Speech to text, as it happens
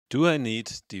Do I need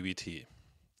dbt?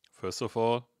 First of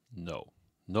all, no.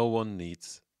 No one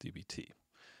needs dbt.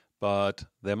 But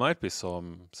there might be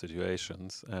some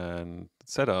situations and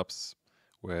setups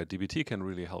where dbt can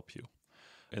really help you.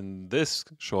 In this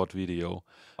short video,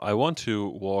 I want to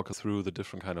walk through the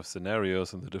different kind of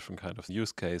scenarios and the different kind of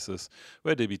use cases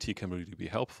where dbt can really be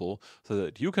helpful so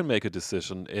that you can make a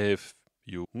decision if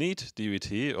you need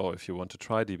dbt or if you want to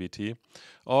try dbt,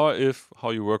 or if how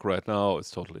you work right now is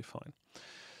totally fine.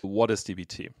 What is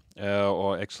dbt?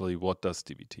 Or actually, what does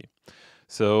dbt?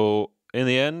 So in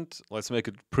the end, let's make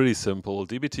it pretty simple.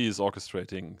 dbt is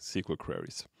orchestrating SQL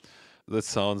queries. This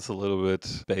sounds a little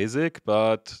bit basic,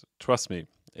 but trust me,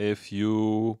 if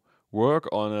you work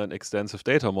on an extensive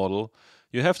data model,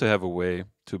 you have to have a way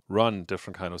to run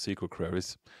different kind of SQL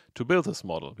queries to build this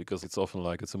model, because it's often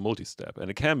like it's a multi-step,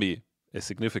 and it can be a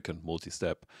significant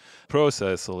multi-step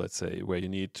process. So let's say where you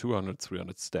need 200,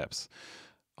 300 steps.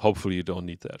 Hopefully you don't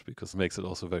need that, because it makes it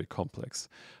also very complex.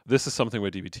 This is something where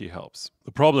dbt helps.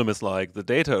 The problem is like the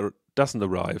data doesn't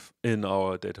arrive in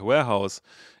our data warehouse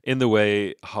in the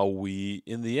way how we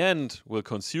in the end will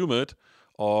consume it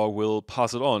or will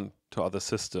pass it on to other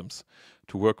systems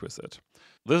to work with it.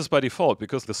 This is by default,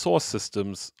 because the source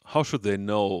systems, how should they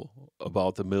know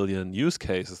about the million use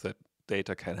cases that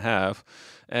data can have?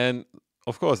 And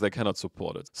of course, they cannot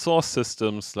support it. Source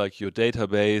systems like your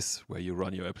database, where you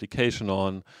run your application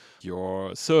on,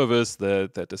 your service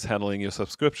that is handling your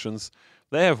subscriptions,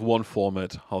 they have one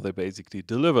format how they basically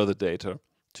deliver the data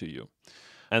to you.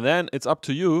 And then it's up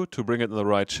to you to bring it in the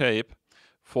right shape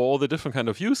for all the different kind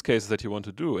of use cases that you want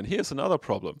to do. And here's another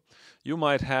problem. You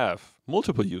might have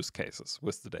multiple use cases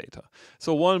with the data.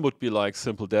 So one would be like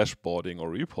simple dashboarding or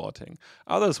reporting.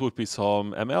 Others would be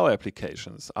some ML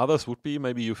applications. Others would be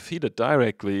maybe you feed it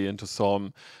directly into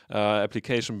some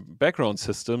application background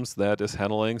systems that is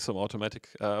handling some automatic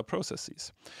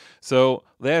processes. So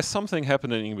there's something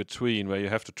happening in between where you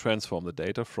have to transform the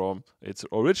data from its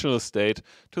original state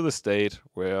to the state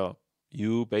where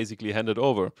you basically hand it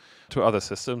over to other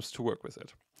systems to work with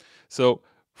it. So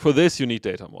for this, you need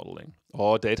data modeling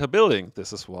or data building.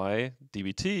 This is why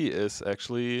dbt is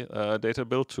actually a data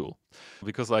build tool,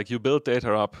 because like you build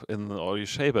data up or you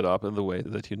shape it up in the way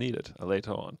that you need it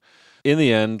later on. In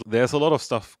the end, there's a lot of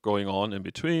stuff going on in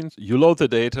between. You load the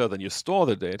data, then you store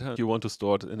the data. You want to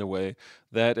store it in a way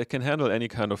that it can handle any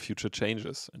kind of future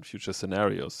changes and future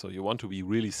scenarios. So you want to be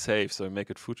really safe, so you make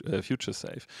it future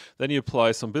safe. Then you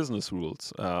apply some business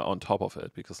rules on top of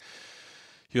it, because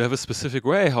you have a specific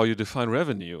way how you define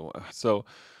revenue. So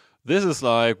this is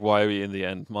like why we in the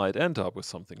end might end up with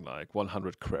something like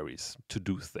 100 queries to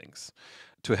do things.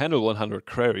 To handle 100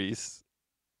 queries,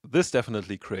 this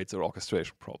definitely creates an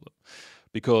orchestration problem.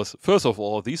 Because first of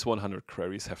all, these 100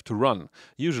 queries have to run.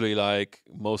 Usually, like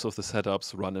most of the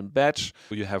setups run in batch.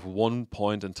 You have one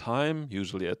point in time,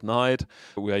 usually at night,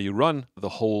 where you run the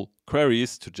whole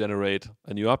queries to generate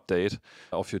a new update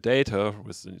of your data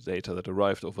with the data that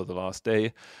arrived over the last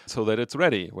day, so that it's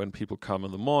ready when people come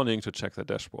in the morning to check their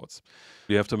dashboards.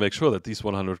 You have to make sure that these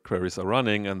 100 queries are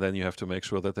running, and then you have to make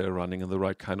sure that they're running in the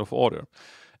right kind of order.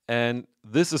 And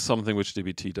this is something which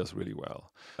dbt does really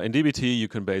well. In dbt, you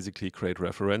can basically create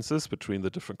references between the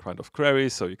different kind of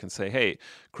queries. So you can say, hey,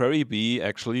 query B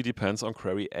actually depends on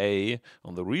query A,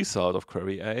 on the result of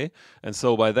query A. And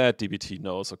so by that, dbt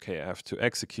knows, okay, I have to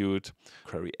execute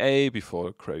query A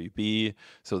before query B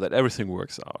so that everything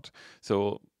works out.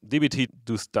 So dbt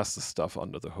does the stuff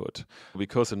under the hood.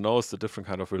 Because it knows the different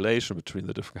kind of relation between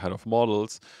the different kind of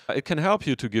models, it can help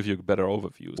you to give you a better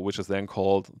overview, which is then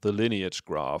called the lineage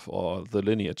graph or the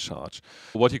lineage chart.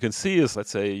 What you can see is,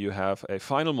 let's say you have a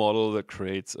final model that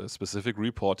creates a specific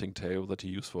reporting table that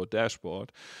you use for a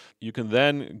dashboard. You can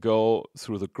then go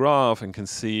through the graph and can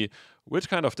see which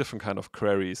kind of different kind of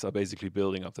queries are basically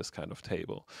building up this kind of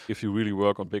table. If you really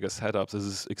work on bigger setups, this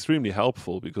is extremely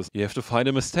helpful, because you have to find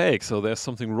a mistake. So there's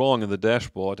something wrong in the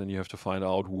dashboard and you have to find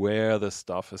out where the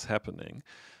stuff is happening.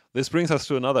 This brings us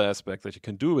to another aspect that you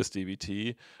can do with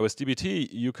dbt. With dbt,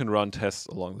 you can run tests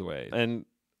along the way. And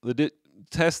the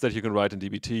tests that you can write in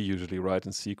dbt usually write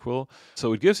in SQL.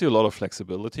 So it gives you a lot of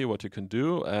flexibility what you can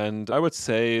do. And I would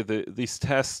say these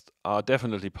tests are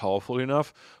definitely powerful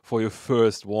enough for your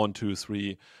first 1, 2,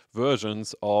 3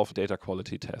 versions of data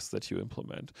quality tests that you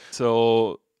implement.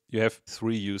 So you have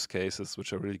 3 use cases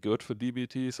which are really good for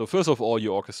dbt. So first of all, you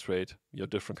orchestrate your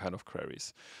different kind of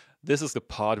queries. This is the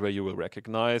part where you will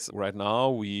recognize right now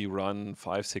we run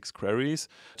 5, 6 queries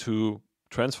to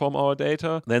transform our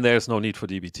data. Then there's no need for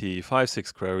dbt. 5,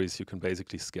 6 queries you can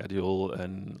basically schedule,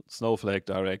 and Snowflake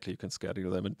directly you can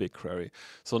schedule them in BigQuery.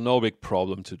 So no big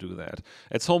problem to do that.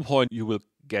 At some point you will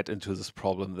get into this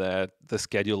problem that the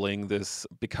scheduling, this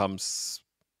becomes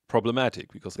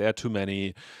problematic because there are too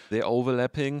many, they're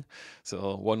overlapping.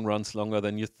 So one runs longer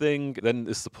than you think, then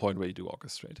is the point where you do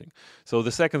orchestrating. So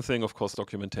the second thing, of course,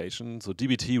 documentation. So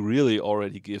DBT really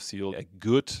already gives you a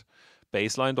good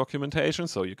baseline documentation.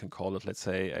 So you can call it, let's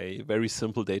say, a very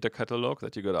simple data catalog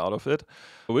that you get out of it,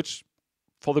 which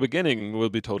for the beginning will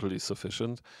be totally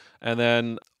sufficient. And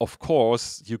then, of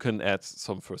course, you can add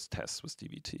some first tests with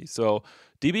DBT. So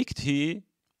DBT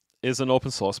is an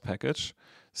open source package.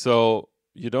 So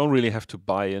you don't really have to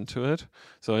buy into it.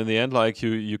 So in the end, like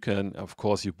you can, of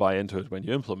course, you buy into it when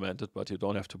you implement it, but you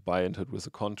don't have to buy into it with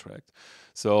a contract.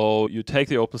 So you take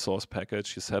the open source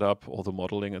package, you set up all the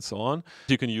modeling and so on.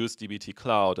 You can use DBT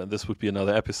Cloud, and this would be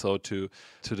another episode to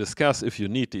discuss if you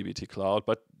need DBT Cloud,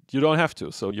 but you don't have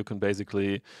to. So you can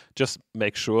basically just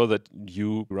make sure that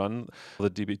you run the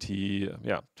DBT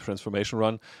transformation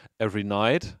run every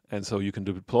night. And so you can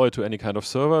deploy it to any kind of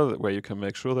server where you can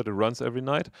make sure that it runs every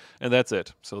night. And that's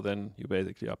it. So then you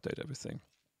basically update everything.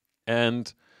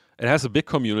 And it has a big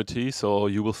community, so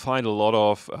you will find a lot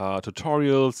of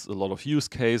tutorials, a lot of use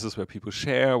cases where people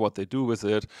share what they do with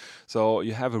it. So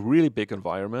you have a really big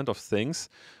environment of things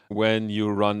when you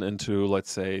run into,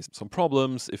 let's say, some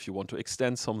problems, if you want to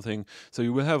extend something. So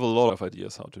you will have a lot of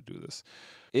ideas how to do this.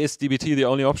 Is DBT the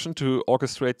only option to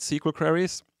orchestrate SQL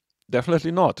queries?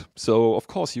 Definitely not. So, of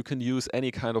course, you can use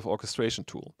any kind of orchestration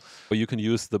tool. Or you can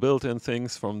use the built-in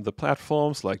things from the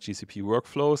platforms like GCP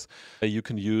workflows. You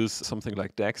can use something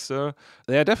like Dexter.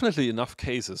 There are definitely enough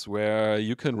cases where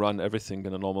you can run everything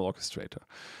in a normal orchestrator.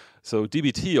 So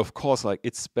DBT, of course, like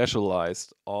it's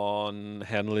specialized on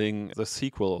handling the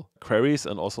SQL queries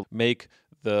and also make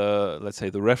the, let's say,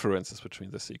 the references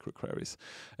between the SQL queries.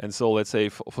 And so let's say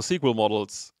for SQL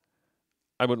models,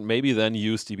 I would maybe then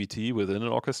use DBT within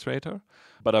an orchestrator,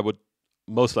 but I would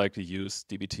most likely use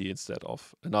DBT instead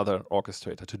of another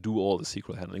orchestrator to do all the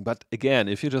SQL handling. But again,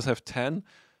 if you just have 10,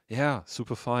 yeah,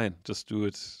 super fine. Just do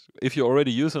it. If you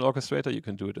already use an orchestrator, you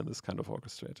can do it in this kind of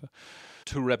orchestrator.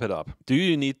 To wrap it up, do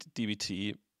you need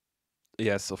DBT?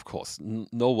 Yes, of course.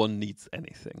 No one needs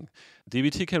anything.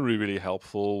 DBT can be really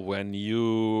helpful when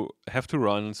you have to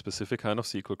run specific kind of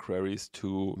SQL queries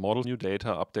to model new data,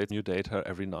 update new data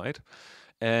every night.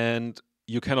 And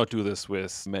you cannot do this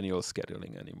with manual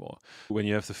scheduling anymore. When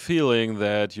you have the feeling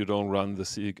that you don't run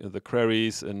the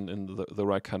queries in the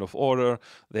right kind of order,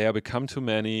 they have become too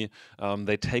many,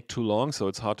 they take too long, so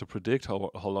it's hard to predict how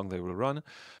long they will run.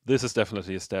 This is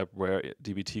definitely a step where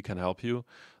DBT can help you.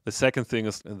 The second thing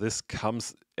is, and this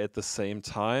comes at the same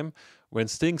time, when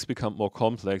things become more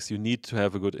complex, you need to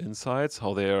have a good insights,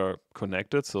 how they are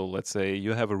connected. So let's say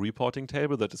you have a reporting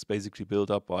table that is basically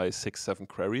built up by 6-7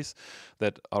 queries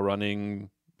that are running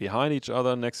behind each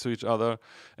other, next to each other.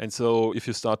 And so if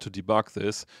you start to debug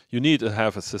this, you need to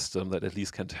have a system that at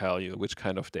least can tell you which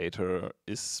kind of data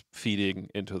is feeding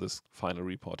into this final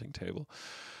reporting table.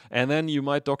 And then you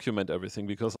might document everything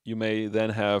because you may then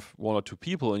have 1 or 2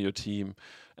 people in your team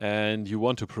and you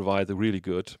want to provide a really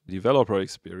good developer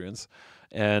experience.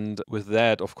 And with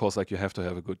that, of course, like you have to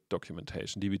have a good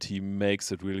documentation. DBT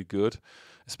makes it really good,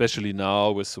 especially now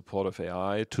with support of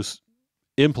AI, to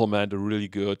implement a really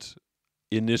good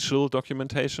initial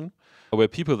documentation where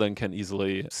people then can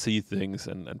easily see things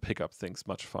and pick up things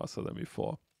much faster than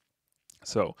before.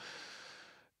 So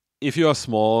if you are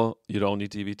small, you don't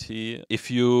need DBT.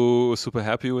 If you're super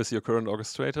happy with your current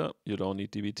orchestrator, you don't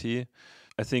need DBT.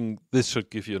 I think this should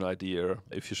give you an idea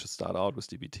if you should start out with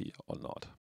DBT or not.